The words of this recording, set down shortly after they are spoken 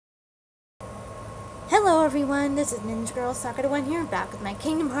Hello everyone, this is Ninja Girl Sakura1 here, back with my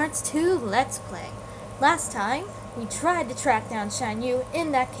Kingdom Hearts 2 Let's Play. Last time, we tried to track down Shan-yu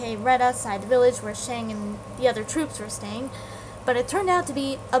in that cave right outside the village where Shang and the other troops were staying, but it turned out to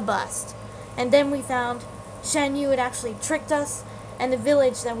be a bust. And then we found Shan-yu had actually tricked us, and the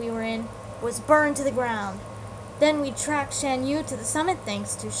village that we were in was burned to the ground. Then we tracked Shan-yu to the summit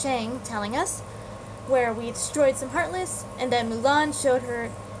thanks to Shang telling us, where we destroyed some Heartless, and then Mulan showed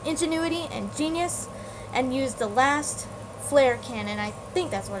her ingenuity and genius, and used the last flare cannon, I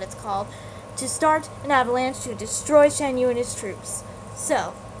think that's what it's called, to start an avalanche to destroy Shan-yu and his troops.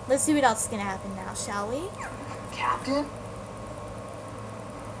 So, let's see what else is going to happen now, shall we? Captain?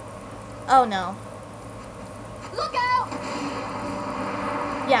 Oh no. Look out!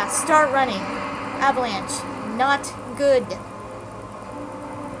 Yeah, start running. Avalanche. Not good.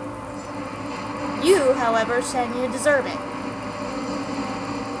 You, however, Shan-yu, deserve it.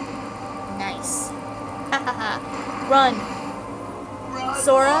 Nice. Run.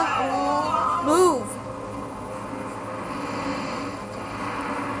 Sora, move.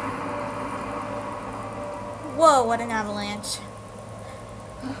 Whoa, what an avalanche.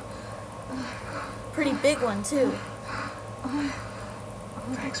 Pretty big one, too.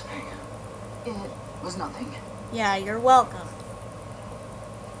 Thanks, Ping. It was nothing. Yeah, you're welcome.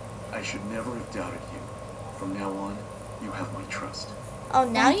 I should never have doubted you. From now on, you have my trust. Oh,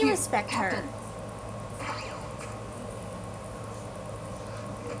 now Thank you you, respect Captain. her.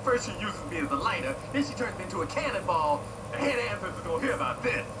 First she uses me as a lighter, then she turns me into a cannonball. The head answers is gonna hear about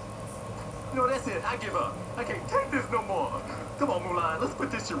this. No, that's it. I give up. I can't take this no more. Come on, Mulan. Let's put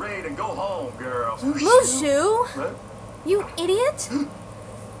this charade and go home, girl. Mushu! What? You idiot!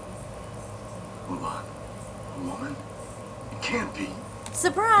 Mulan, a woman? It can't be.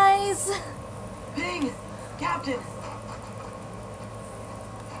 Surprise! Ping! Captain!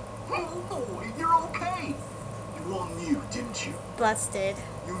 Oh, you're okay. You all knew, didn't you? Busted.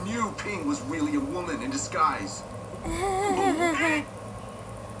 You knew Ping was really a woman in disguise. I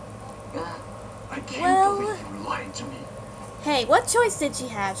can't Well- believe you lied to me. Hey, what choice did she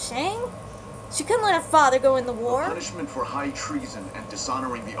have, Shang? She couldn't let her father go in the The war. punishment for high treason and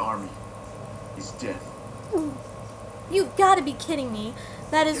dishonoring the army is death. You've got to be kidding me.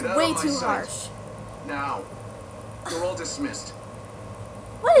 That is Get out way of my too sight. harsh. Now, you're all dismissed.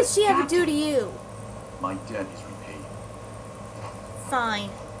 What did she ever do to you? My debt is repaid. Fine.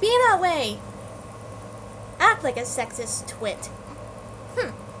 Be that way. Act like a sexist twit.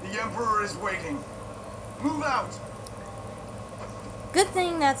 The Emperor is waiting. Move out! Good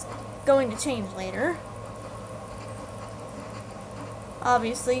thing that's going to change later.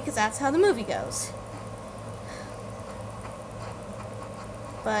 Obviously, because that's how the movie goes.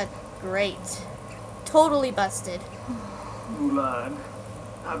 But great. Totally busted. Mulan,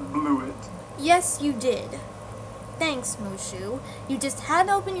 I blew it. Yes, you did. Thanks, Mushu. You just had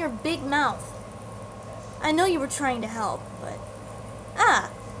to open your big mouth. I know you were trying to help, but... Ah,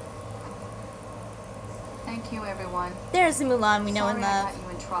 Thank you, everyone. there's the Mulan we know Sorry and I love. got you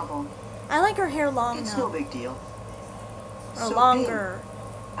in trouble. I like her hair long, It's no though. big deal. Or So, longer.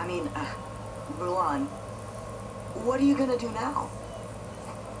 Ping, I mean, Mulan, what are you gonna do now?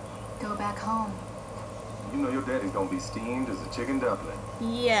 Go back home. You know your daddy's gonna be steamed as a chicken dumpling.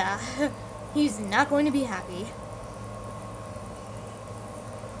 Yeah, he's not going to be happy.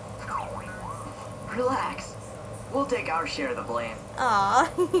 Relax. We'll take our share of the blame. Aw,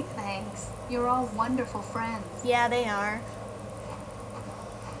 Thanks. You're all wonderful friends. yeah, they are.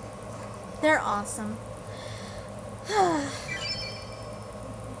 They're awesome.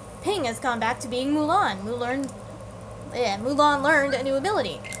 Ping has gone back to being Mulan. Mulan learned a new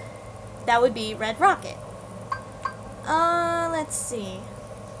ability. That would be Red Rocket. Let's see.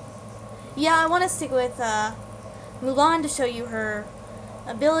 Yeah, I want to stick with Mulan to show you her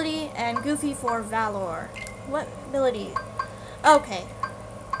ability, and Goofy for Valor. What ability? Okay.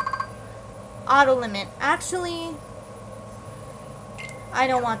 Auto limit. Actually, I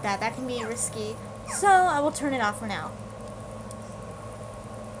don't want that. That can be risky. So, I will turn it off for now.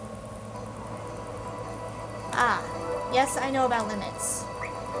 Ah, yes, I know about limits.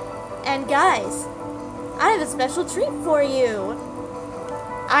 And guys, I have a special treat for you.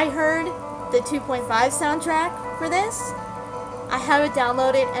 I heard the 2.5 soundtrack for this. I have it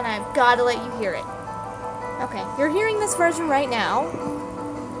downloaded, and I've got to let you hear it. Okay, you're hearing this version right now.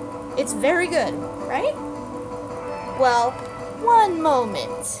 It's very good, right? Well, one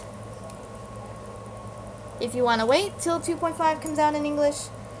moment. If you want to wait till 2.5 comes out in English,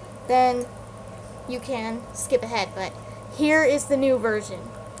 then you can skip ahead, but here is the new version.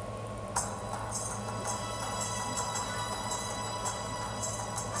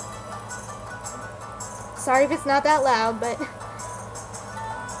 Sorry if it's not that loud, but...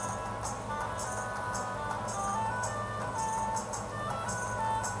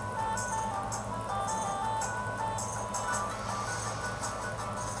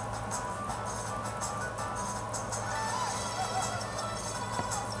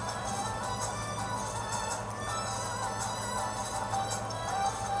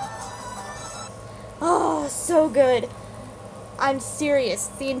 Oh, so good. I'm serious.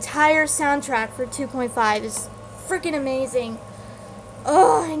 The entire soundtrack for 2.5 is freaking amazing.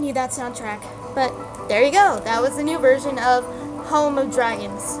 Oh, I need that soundtrack. But there you go. That was the new version of Home of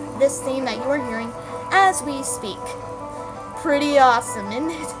Dragons. This theme that you are hearing as we speak. Pretty awesome,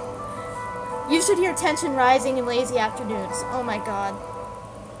 isn't it? You should hear tension rising in lazy afternoons. Oh my god.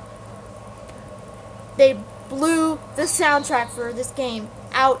 They blew the soundtrack for this game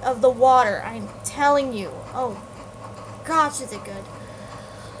out of the water. I'm telling you. Oh, gosh, is it good.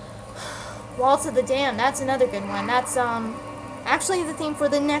 Waltz of the Dam, that's another good one. That's, actually the theme for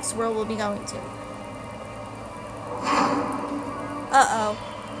the next world we'll be going to. Uh-oh.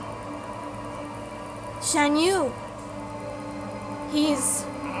 Shan-yu. He's...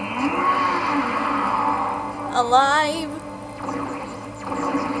 alive.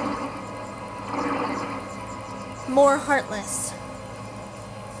 More heartless.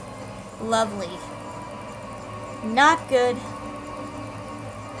 Lovely. Not good.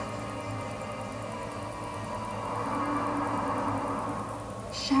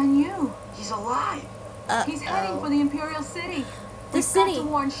 Shan-yu. He's alive. He's heading for the Imperial City. The We've city. got to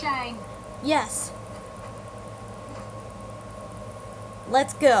warn Shang. Yes.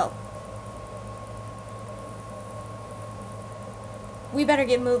 Let's go. We better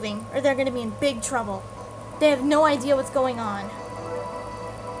get moving, or they're gonna be in big trouble. They have no idea what's going on.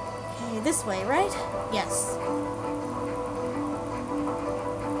 Okay, this way, right? Yes.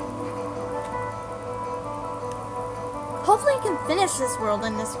 Hopefully I can finish this world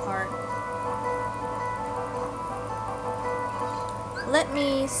in this part. Let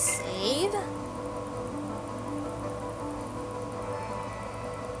me save.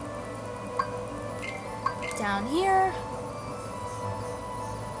 Down here.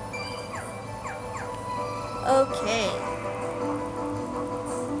 Okay.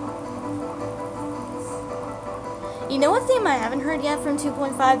 You know what theme I haven't heard yet from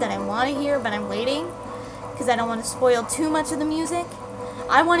 2.5 that I want to hear, but I'm waiting? Because I don't want to spoil too much of the music.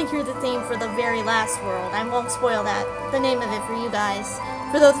 I want to hear the theme for the very last world. I won't spoil that, the name of it for you guys,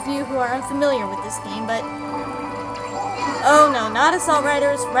 for those of you who are unfamiliar with this game, but... Oh no, not Assault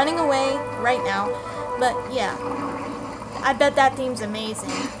Riders, running away right now. But yeah, I bet that theme's amazing.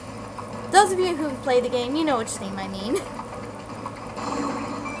 Those of you who have played the game, you know which theme I mean.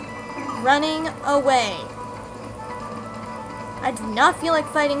 Running away. I do not feel like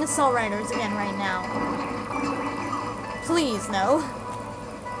fighting Assault Riders again right now. Please, no.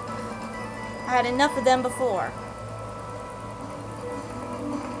 I had enough of them before.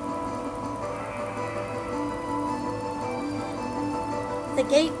 The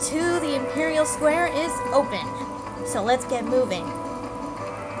gate to the Imperial Square is open, so let's get moving.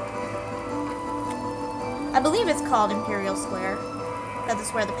 I believe it's called Imperial Square, because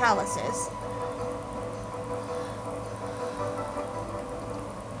it's where the palace is.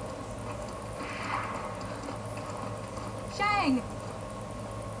 Shang!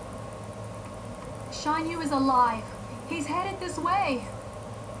 Shan-yu is alive. He's headed this way.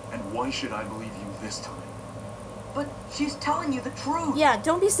 And why should I believe you this time? But she's telling you the truth. Yeah,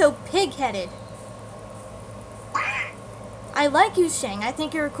 don't be so pig-headed. I like you, Shang. I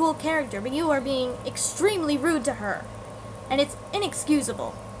think you're a cool character, but you are being extremely rude to her. And it's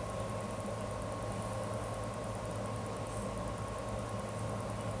inexcusable.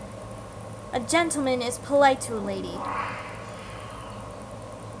 A gentleman is polite to a lady.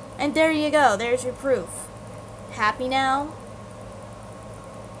 And there you go. There's your proof. Happy now?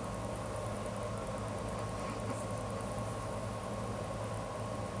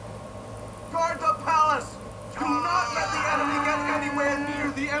 Guard the palace! Do not let the enemy get anywhere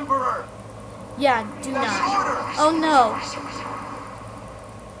near the Emperor! Yeah, do not. Oh no.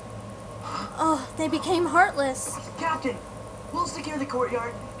 Oh, they became heartless. Captain, we'll secure the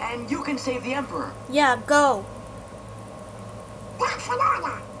courtyard, and you can save the Emperor. Yeah, go.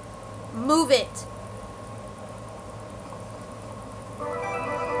 Move it.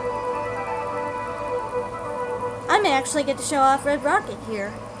 I may actually get to show off Red Rocket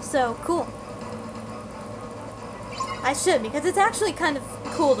here. So, cool. I should, because it's actually kind of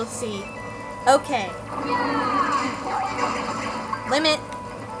cool to see. Okay. Limit.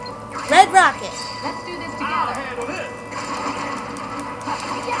 Red Rocket. Let's do this I'll together. handle this!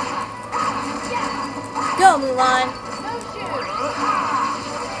 go, Mulan.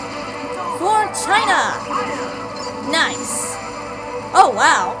 For China. Nice. Oh,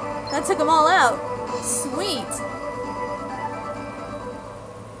 wow. That took them all out. Sweet.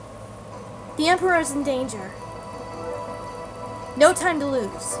 The Emperor's in danger. No time to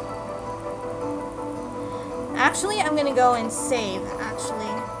lose. Actually, I'm gonna go and save,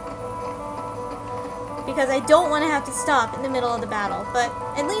 actually. Because I don't want to have to stop in the middle of the battle. But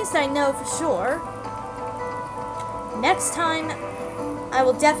at least I know for sure. Next time, I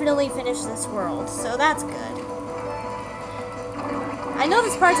will definitely finish this world. So that's good. I know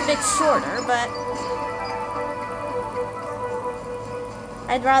this part's a bit shorter, but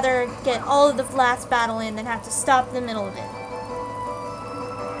I'd rather get all of the last battle in than have to stop in the middle of it.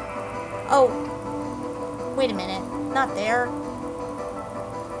 Oh, wait a minute. Not there.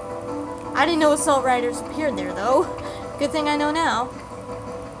 I didn't know assault riders appeared there, though. Good thing I know now.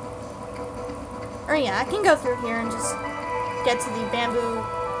 Or yeah, I can go through here and just get to the bamboo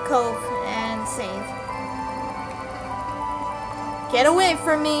cove and save. Get away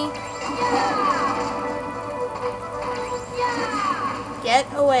from me! Get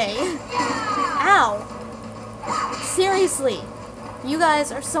away. Ow! Seriously! You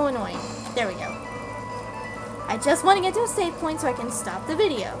guys are so annoying. There we go. I just want to get to a save point so I can stop the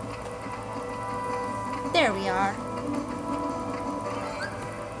video. There we are.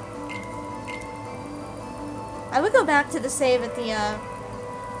 I would go back to the save at the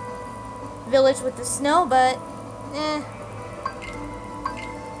village with the snow, but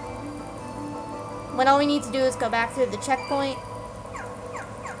when all we need to do is go back through the checkpoint,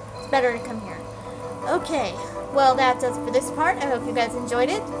 it's better to come here. Okay, well that does it for this part. I hope you guys enjoyed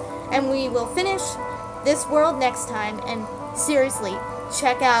it, and we will finish this world next time. And seriously,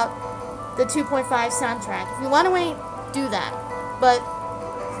 check out the 2.5 soundtrack. If you want to wait, do that. But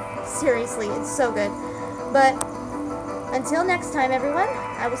seriously, it's so good. But until next time, everyone,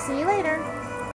 I will see you later.